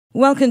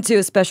Welcome to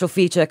a special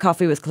feature,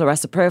 Coffee with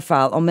Claressa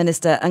profile on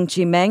Minister Ng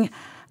Chee Meng.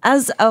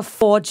 As a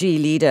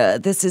 4G leader,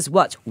 this is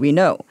what we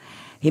know.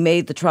 He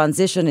made the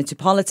transition into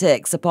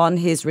politics upon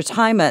his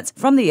retirement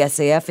from the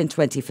SAF in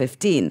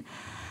 2015.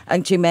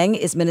 Ng Chee Meng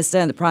is Minister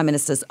in the Prime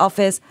Minister's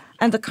office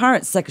and the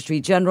current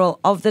Secretary General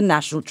of the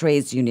National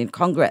Trades Union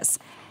Congress.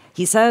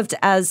 He served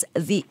as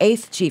the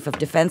 8th Chief of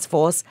Defence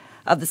Force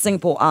of the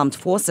Singapore Armed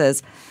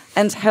Forces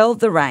and held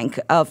the rank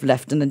of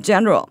Lieutenant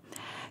General.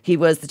 He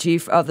was the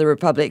Chief of the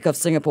Republic of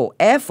Singapore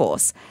Air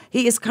Force.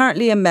 He is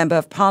currently a Member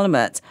of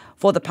Parliament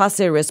for the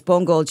Pasir Ris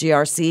Punggol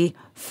GRC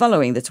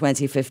following the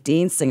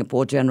 2015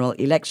 Singapore general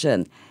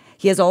election.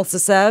 He has also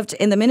served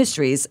in the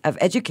Ministries of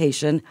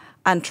Education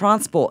and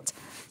Transport.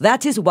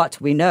 That is what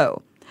we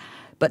know.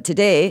 But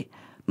today,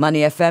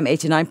 Money FM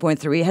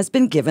 89.3 has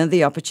been given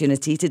the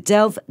opportunity to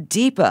delve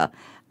deeper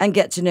and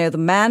get to know the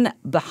man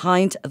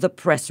behind the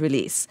press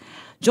release.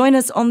 Join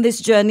us on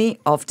this journey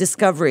of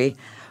discovery.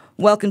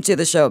 Welcome to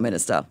the show,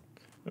 Minister.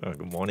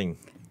 Good morning.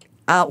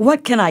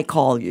 What can I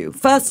call you?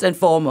 First and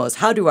foremost,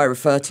 how do I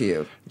refer to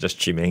you? Just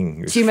Chee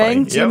Meng. Chee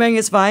Meng? Chee Meng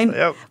is fine?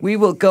 Yep. We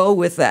will go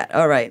with that.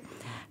 All right.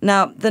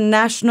 Now, the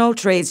National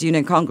Trades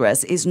Union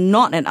Congress is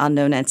not an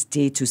unknown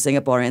entity to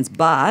Singaporeans,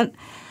 but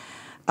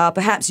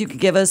perhaps you could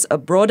give us a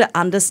broader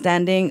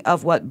understanding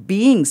of what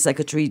being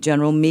Secretary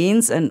General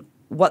means and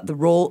what the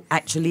role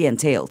actually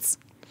entails.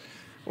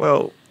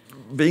 Well,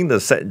 being the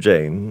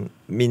SecGen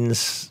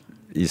means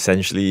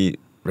essentially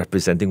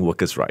representing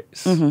workers'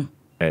 rights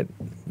at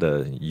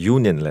the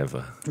union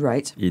level.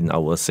 Right. In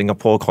our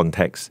Singapore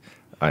context,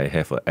 I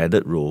have an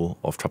added role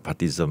of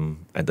tripartism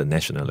at the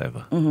national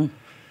level.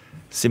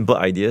 Simple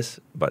ideas,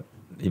 but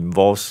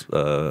involves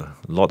a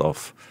lot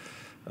of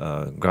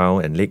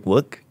ground and leg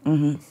work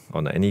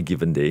on any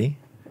given day,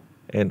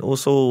 and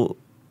also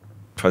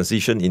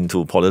transition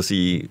into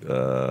policy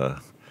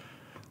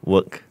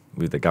work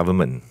with the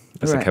government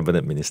as a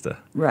cabinet minister.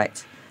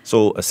 Right.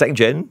 So a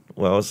SecGen,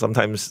 well,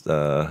 sometimes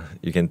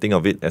you can think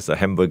of it as a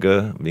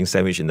hamburger being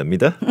sandwiched in the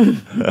middle.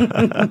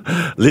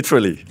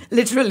 Literally.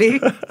 Literally.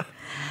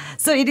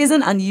 So it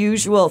isn't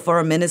unusual for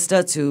a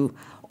minister to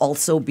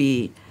also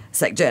be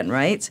SecGen,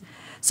 right?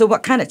 So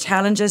what kind of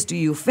challenges do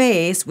you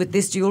face with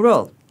this dual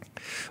role?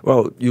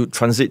 Well, you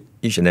transit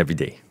each and every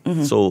day.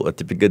 So a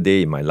typical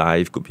day in my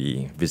life could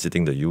be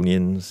visiting the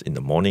unions in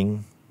the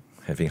morning,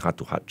 having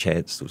heart-to-heart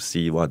chats to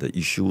see what are the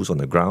issues on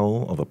the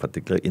ground of a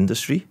particular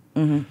industry,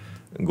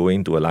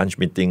 going to a lunch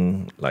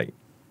meeting like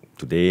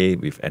today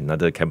with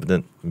another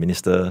cabinet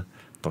minister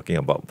talking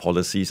about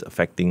policies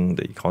affecting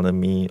the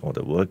economy or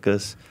the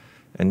workers.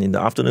 And in the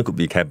afternoon could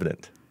be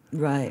cabinet.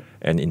 Right.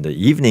 And in the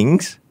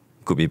evenings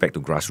could be back to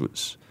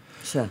grassroots.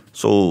 Sure.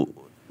 So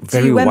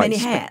very So you wear wide many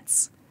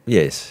hats.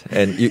 Yes,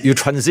 and you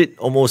transit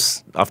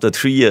almost after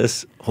 3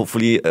 years,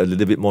 hopefully a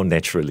little bit more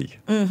naturally.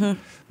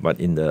 But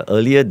in the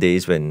earlier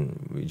days when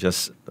we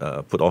just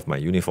put off my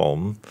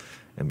uniform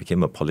and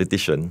became a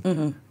politician,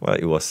 well,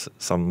 it was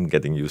some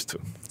getting used to.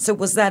 So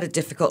was that a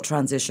difficult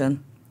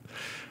transition?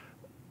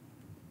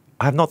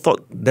 I have not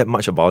thought that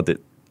much about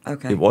it.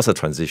 Okay. It was a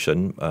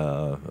transition.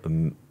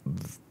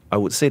 I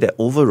would say that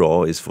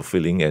overall it's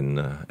fulfilling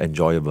and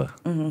enjoyable.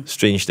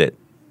 Strange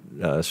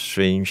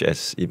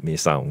as it may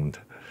sound.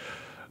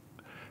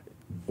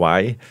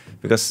 Why?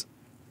 Because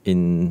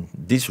in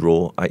this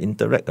role, I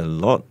interact a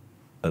lot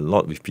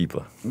with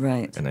people.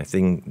 Right. And I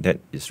think that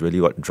is really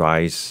what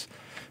drives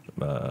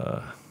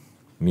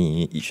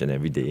me each and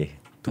every day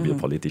to be a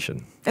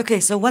politician. Okay,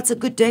 so what's a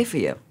good day for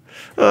you?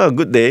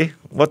 Good day.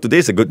 Well, today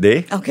is a good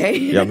day. Okay.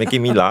 You're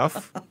making me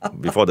laugh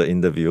before the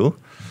interview.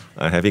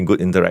 Having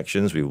good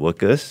interactions with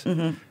workers.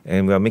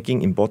 And we are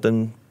making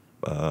important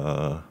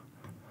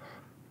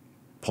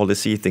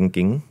policy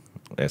thinking,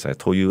 as I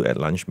told you at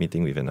lunch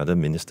meeting with another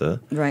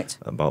minister, Right.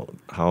 about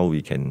how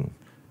we can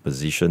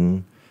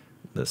position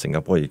the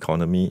Singapore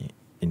economy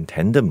in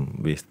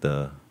tandem with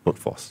the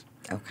workforce.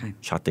 Okay.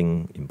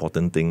 Charting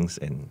important things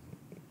and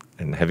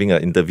having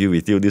an interview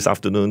with you this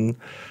afternoon,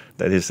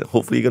 that is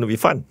hopefully going to be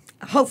fun.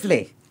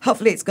 Hopefully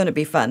it's going to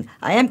be fun.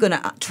 I am going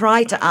to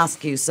try to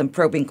ask you some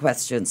probing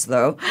questions,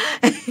 though.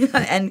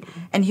 and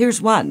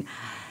here's one.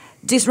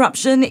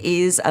 Disruption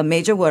is a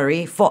major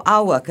worry for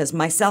our workers,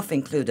 myself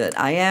included.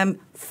 I am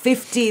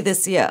 50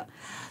 this year.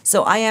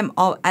 So I am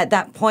at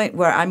that point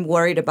where I'm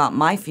worried about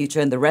my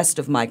future and the rest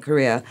of my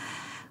career.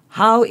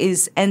 How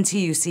is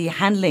NTUC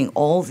handling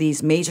all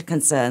these major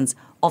concerns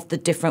of the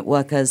different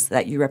workers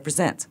that you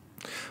represent?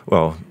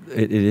 Well,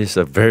 it is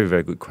a very,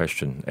 very good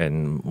question,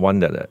 and one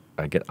that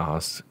I get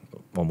asked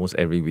almost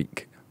every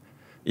week.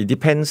 It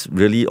depends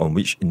really on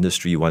which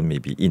industry one may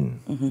be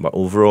in. But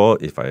overall,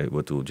 if I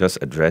were to just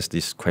address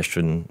this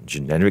question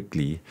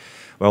generically,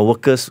 well,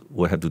 workers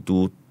will have to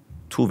do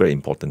two very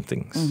important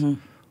things.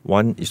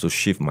 One is to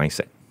shift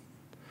mindset.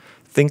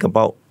 Think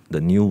about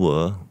the new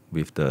world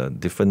with the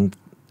different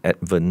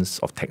advents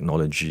of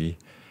technology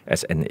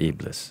as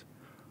enablers.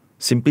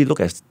 Simply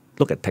look at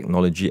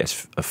technology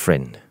as a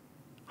friend.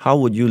 How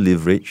would you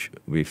leverage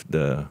with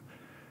the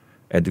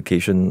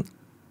education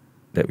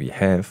that we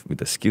have, with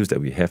the skills that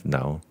we have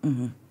now,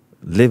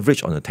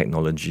 leverage on the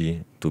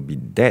technology to be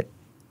that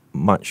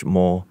much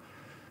more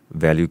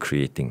value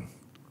creating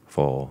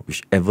for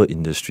whichever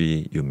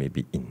industry you may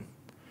be in.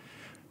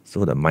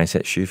 So the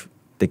mindset shift,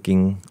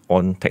 taking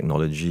on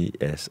technology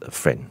as a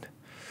friend.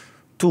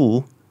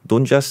 2,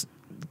 don't just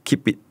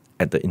keep it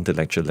at the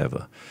intellectual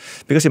level.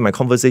 Because in my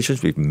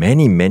conversations with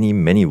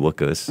many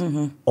workers,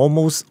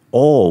 almost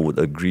all would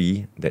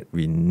agree that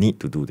we need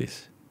to do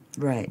this.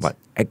 Right. But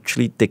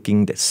actually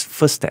taking that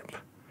first step,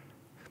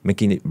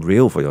 making it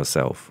real for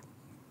yourself,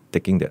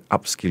 taking that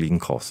upskilling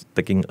course,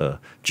 taking a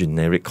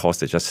generic course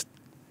that just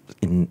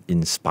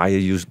inspire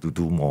you to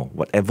do more,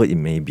 whatever it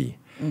may be,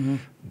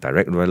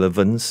 direct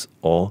relevance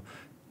or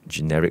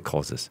generic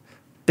courses.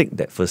 Take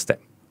that first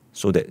step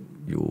so that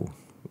you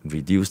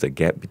reduce the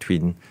gap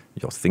between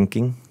your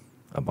thinking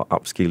about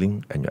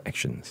upskilling and your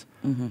actions.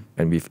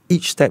 And with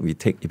each step we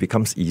take, it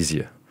becomes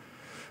easier.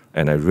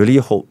 And I really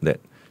hope that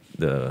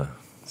the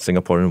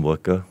Singaporean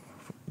worker,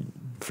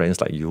 friends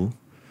like you,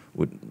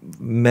 would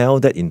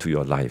meld that into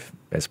your life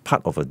as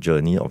part of a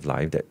journey of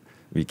life that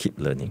we keep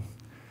learning.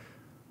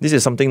 This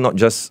is something not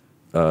just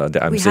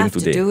that I'm saying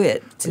today. We have to do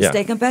it to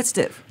stay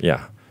competitive.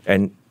 Yeah.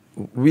 And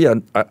we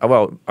are,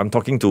 I'm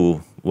talking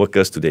to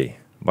workers today,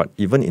 but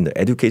even in the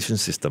education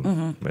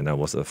system, when I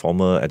was a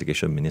former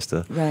education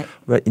minister,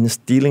 we're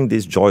instilling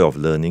this joy of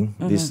learning,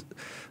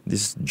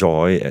 this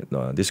joy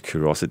and this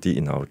curiosity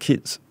in our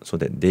kids so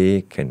that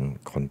they can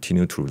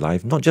continue through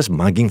life, not just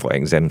mugging for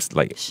exams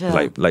like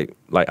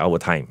our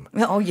time.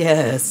 Oh,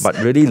 yes. But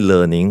really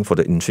learning for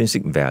the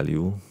intrinsic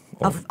value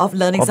of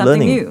learning something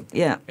new.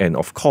 Yeah. And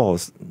of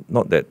course,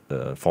 not that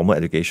formal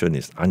education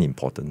is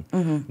unimportant.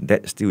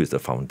 That still is the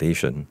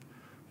foundation.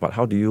 But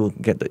how do you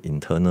get the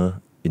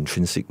internal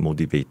intrinsic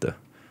motivator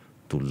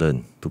to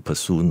learn, to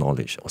pursue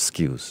knowledge or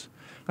skills?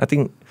 I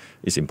think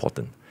it's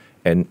important.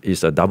 And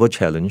it's a double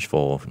challenge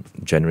for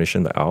a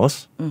generation like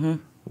ours,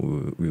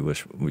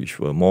 which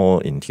were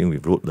more in tune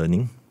with rote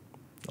learning,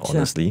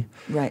 honestly,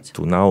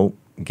 to now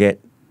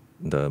get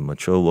the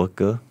mature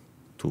worker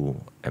to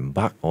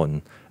embark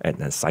on an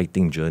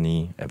exciting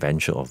journey,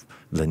 adventure of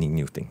learning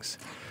new things.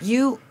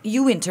 You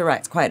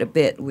interact quite a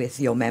bit with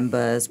your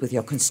members, with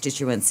your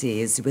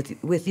constituencies,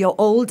 with your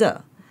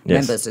older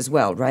members as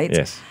well, right?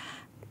 Yes.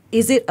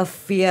 Is it a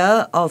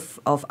fear of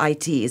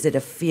IT? Is it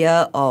a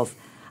fear of...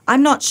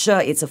 I'm not sure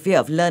it's a fear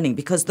of learning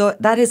because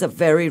that is a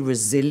very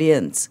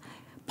resilient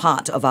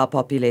part of our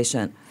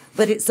population.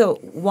 But so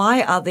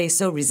why are they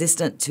so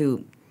resistant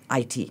to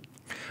IT?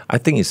 I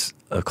think it's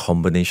a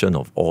combination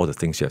of all the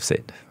things you have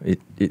said.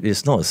 It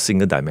is not a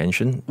single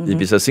dimension.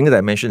 If it's a single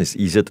dimension, it's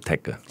easier to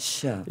tackle.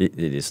 Sure. It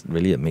is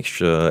really a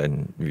mixture,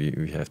 and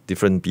we have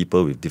different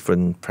people with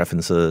different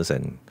preferences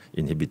and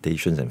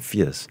inhibitations and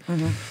fears.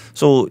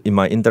 So in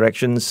my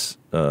interactions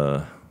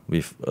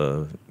with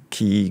a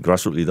key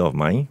grassroots leader of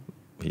mine,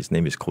 his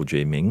name is Ng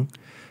Chee Meng,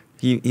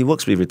 he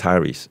works with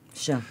retirees.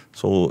 Sure.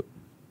 So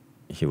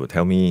he would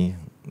tell me,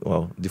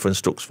 well, different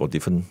strokes for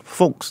different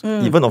folks,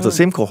 even of the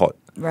same cohort.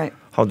 Right.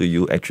 How do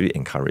you actually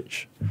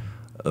encourage?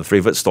 A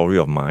favorite story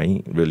of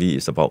mine really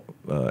is about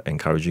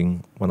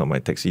encouraging one of my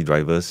taxi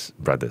drivers'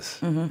 brothers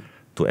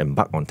to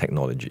embark on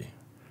technology.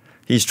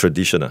 He's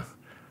traditional,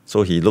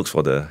 so he looks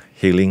for the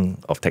hailing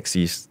of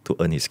taxis to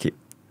earn his keep.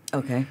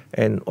 Okay.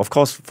 And of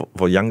course,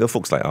 for younger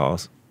folks like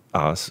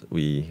us,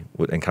 we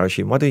would encourage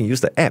him, why don't you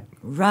use the app?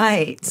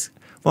 Right.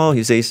 Well,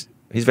 he says,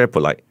 he's very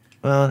polite.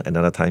 Well,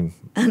 another time.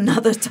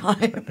 Another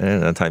time.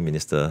 Another time,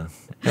 Minister.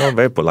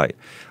 Very polite.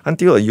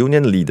 Until a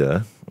union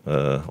leader,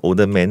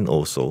 older man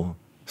also,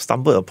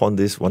 stumbled upon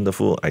this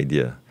wonderful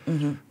idea.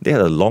 They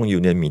had a long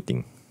union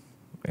meeting.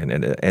 And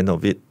at the end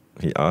of it,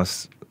 he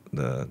asked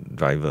the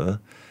driver,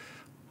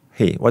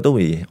 hey, why don't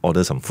we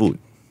order some food?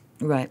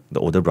 Right.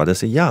 The older brother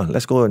said, yeah,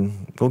 let's go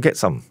get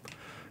some.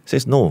 He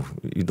says, no,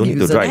 you don't need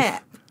to drive.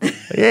 App.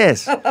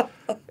 Yes.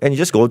 And you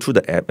just go through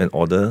the app and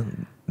order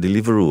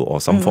Deliveroo or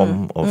some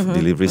form of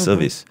delivery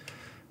service.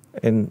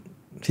 And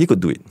he could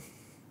do it.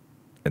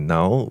 And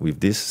now, with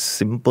this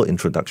simple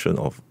introduction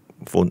of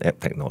phone app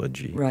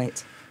technology,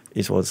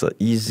 it was an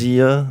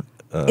easier...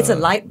 it's a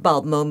light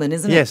bulb moment,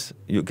 isn't it? Yes.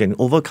 You can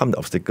overcome the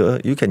obstacle.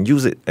 You can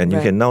use it. And you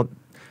can now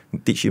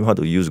teach him how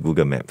to use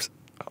Google Maps,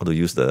 how to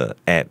use the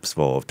apps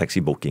for taxi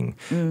booking,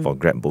 for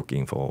Grab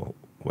booking, for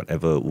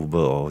whatever, Uber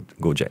or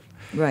Gojek.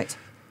 Right.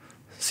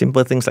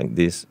 Simple things like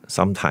this,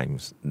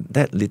 sometimes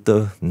that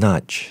little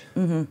nudge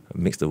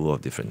makes the world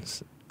of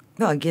difference.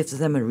 No, it gives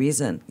them a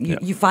reason.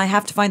 You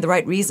have to find the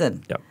right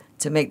reason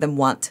to make them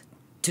want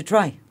to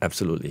try.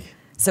 Absolutely.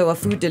 So a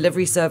food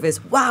delivery service,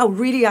 wow,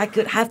 really, I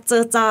could have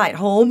吃茶 at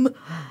home,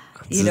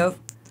 you know.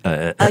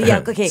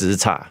 Okay. 吃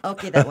茶.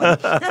 Okay, that one.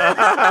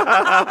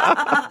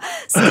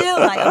 Still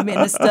like a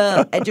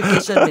minister,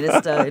 education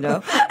minister, you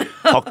know.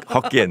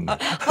 Hokkien.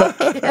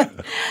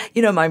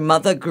 You know, my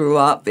mother grew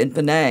up in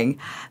Penang,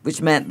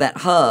 which meant that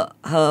her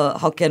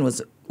Hokkien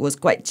was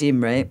quite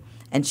Jim, right?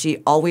 And she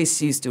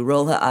always used to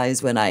roll her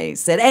eyes when I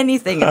said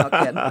anything in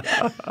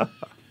Hokkien.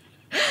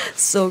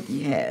 So,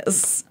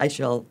 yes, I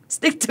shall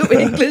stick to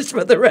English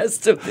for the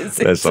rest of this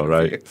interview. That's all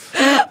right.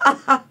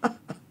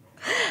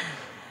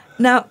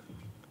 Now,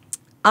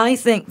 I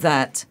think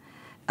that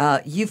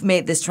you've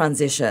made this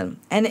transition,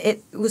 and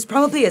it was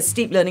probably a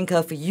steep learning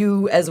curve for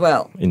you as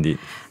well. Indeed.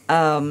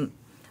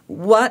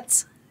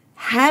 What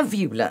have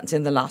you learnt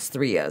in the last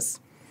 3 years?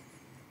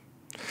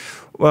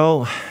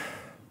 Well,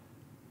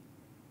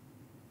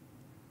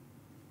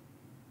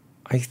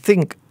 I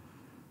think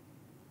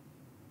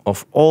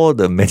of all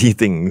the many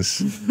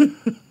things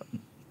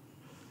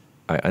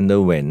I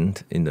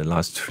underwent in the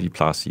last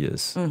 3+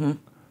 years,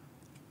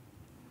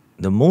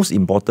 the most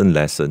important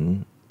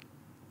lesson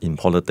in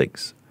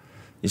politics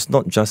is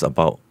not just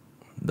about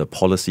the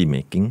policy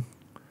making,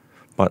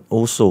 but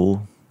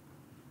also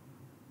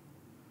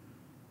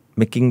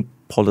making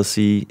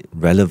policy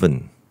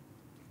relevant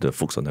to the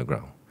folks on the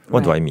ground.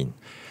 What do I mean?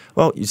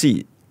 Well, you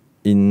see,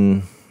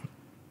 in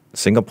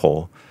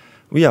Singapore,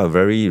 we are a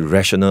very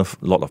rational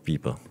lot of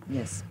people.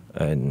 Yes.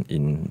 And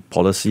in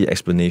policy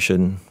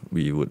explanation,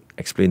 we would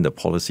explain the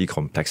policy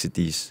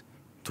complexities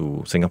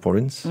to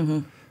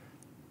Singaporeans.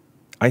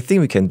 I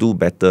think we can do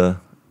better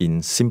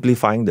in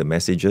simplifying the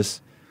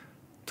messages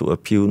to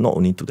appeal not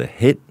only to the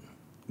head,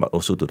 but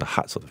also to the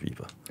hearts of the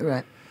people.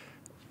 Right.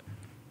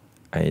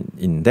 And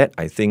in that,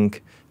 I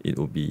think it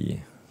would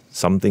be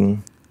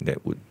something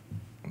that would,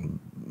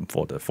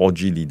 for the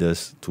 4G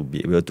leaders to be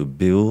able to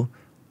build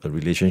a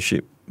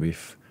relationship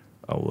with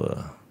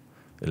our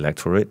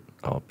electorate,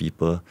 our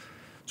people,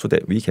 so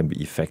that we can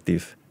be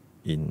effective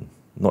in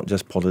not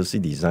just policy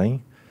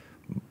design,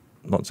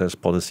 not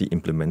just policy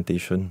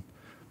implementation,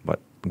 but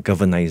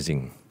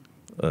galvanizing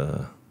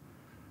a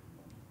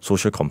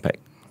social compact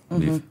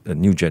with a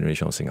new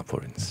generation of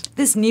Singaporeans.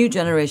 This new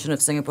generation of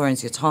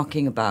Singaporeans you're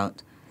talking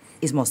about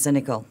is more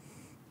cynical,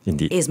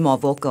 Indeed. is more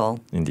vocal,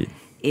 Indeed.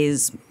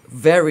 is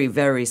very,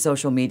 very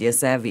social media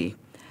savvy,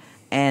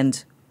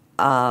 and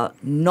are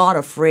not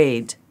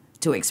afraid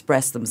to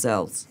express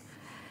themselves.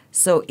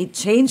 So it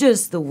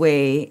changes the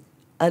way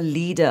a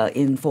leader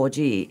in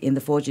 4G, in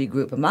the 4G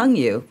group among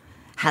you,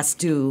 has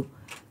to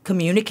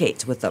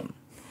communicate with them.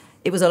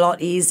 It was a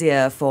lot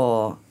easier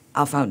for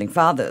our founding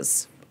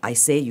fathers. I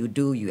say, you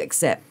do, you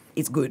accept.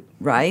 It's good,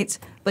 right?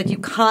 But you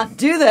can't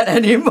do that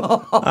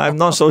anymore. I'm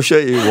not so sure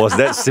it was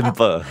that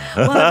simple.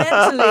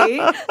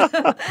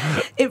 Well,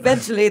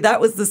 eventually that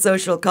was the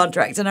social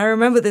contract. And I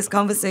remember this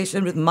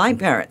conversation with my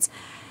parents.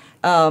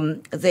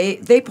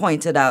 They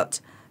pointed out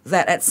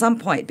that at some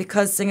point,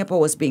 because Singapore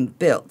was being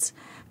built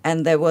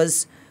and there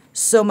was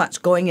so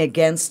much going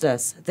against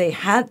us, they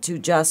had to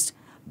just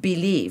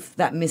believe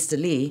that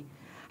Mr. Lee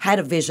had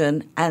a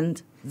vision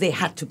and they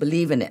had to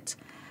believe in it.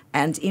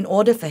 And in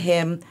order for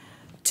him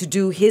to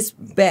do his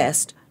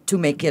best to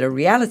make it a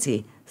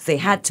reality, they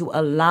had to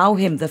allow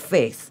him the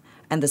faith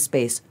and the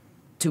space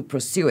to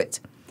pursue it.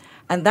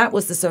 And that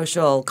was the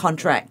social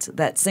contract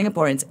that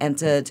Singaporeans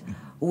entered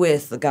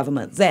with the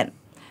government then.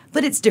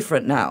 But it's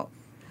different now.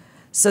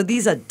 So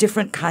these are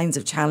different kinds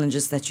of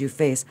challenges that you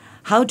face.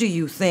 How do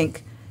you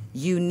think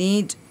you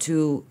need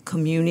to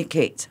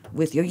communicate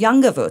with your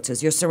younger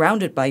voters? You're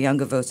surrounded by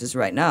younger voters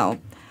right now.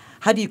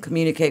 How do you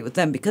communicate with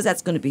them? Because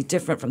that's going to be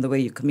different from the way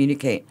you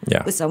communicate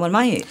with someone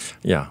my age.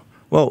 Yeah.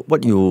 Well,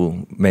 what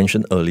you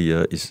mentioned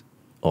earlier is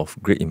of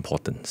great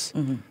importance.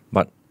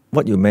 But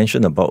what you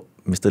mentioned about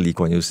Mr. Lee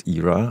Kuan Yew's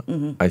era,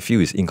 I feel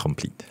is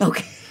incomplete.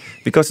 Okay.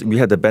 Because we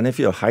had the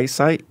benefit of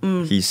hindsight.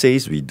 He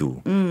says we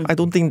do. I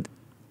don't think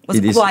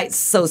it was quite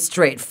so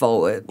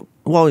straightforward.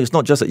 Well, it's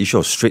not just an issue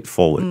of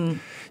straightforward.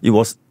 It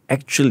was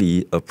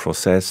actually a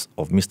process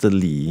of Mr.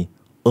 Lee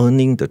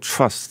earning the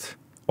trust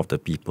of the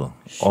people,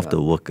 of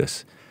the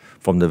workers.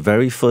 From the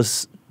very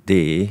first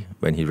day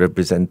when he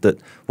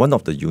represented one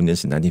of the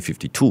unions in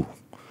 1952,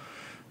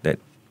 that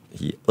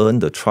he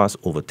earned the trust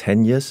over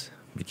 10 years,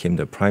 became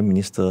the Prime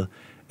Minister,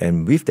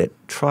 and with that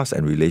trust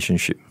and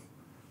relationship,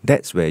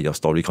 that's where your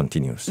story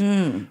continues.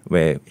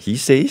 Where he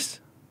says,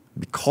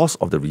 because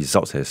of the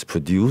results it has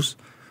produced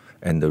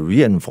and the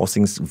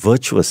reinforcing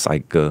virtuous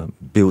cycle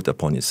built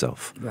upon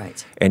itself.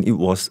 Right. And it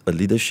was a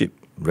leadership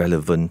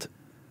relevant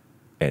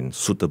and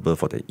suitable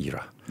for the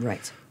era.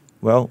 Right.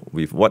 Well,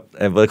 with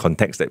whatever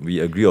context that we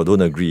agree or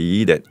don't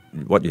agree, that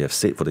what you have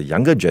said for the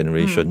younger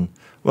generation,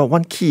 well,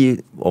 one key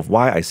of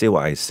why I say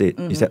what I said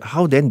is that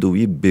how then do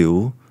we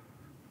build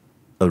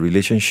a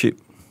relationship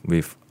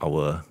with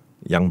our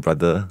young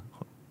brother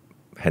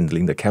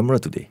handling the camera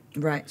today?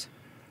 Right.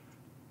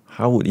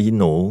 How would he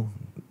know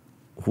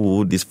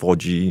who this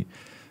 4G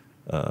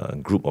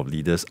group of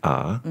leaders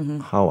are?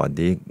 How are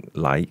they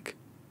like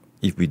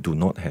if we do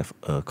not have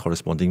a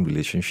corresponding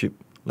relationship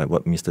like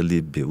what Mr.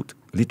 Lee built,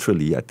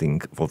 literally, I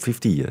think, for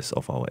 50 years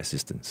of our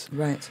existence?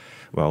 Right.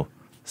 Well,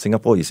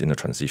 Singapore is in a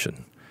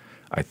transition.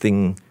 I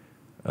think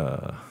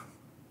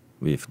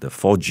with the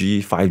 4G,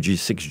 5G,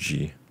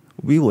 6G,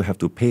 we will have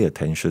to pay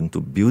attention to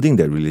building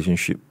that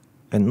relationship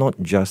and not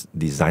just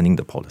designing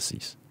the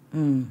policies.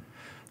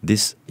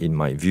 This, in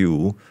my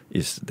view,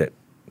 is that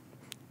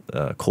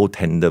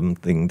co-tandem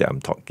thing that I'm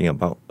talking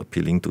about,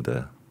 appealing to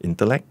the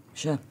intellect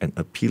and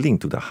appealing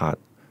to the heart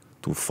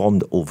to form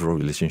the overall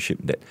relationship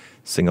that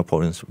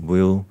Singaporeans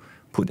will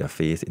put their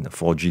faith in the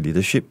 4G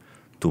leadership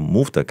to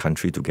move the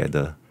country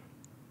together,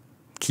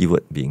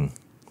 keyword being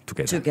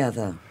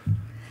together.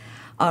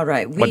 All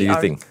right. What do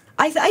you think?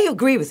 I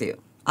agree with you.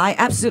 I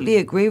absolutely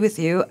agree with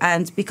you.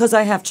 And because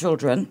I have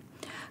children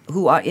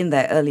who are in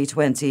their early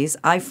 20s,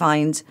 I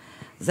find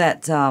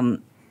that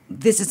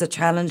this is a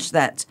challenge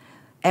that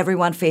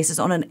everyone faces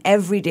on an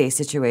everyday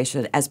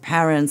situation as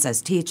parents,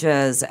 as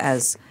teachers,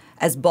 as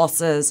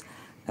bosses,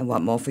 and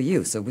what more for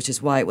you? So, which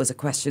is why it was a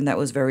question that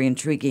was very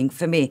intriguing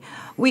for me.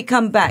 We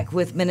come back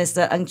with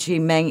Minister Ng Chee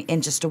Meng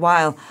in just a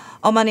while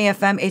on Money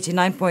FM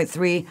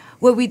 89.3,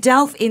 where we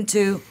delve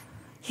into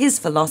his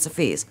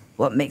philosophies,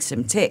 what makes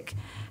him tick,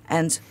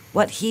 and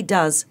what he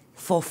does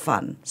for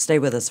fun. Stay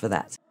with us for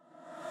that.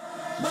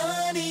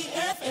 Money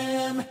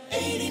FM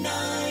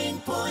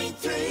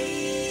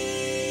 89.3.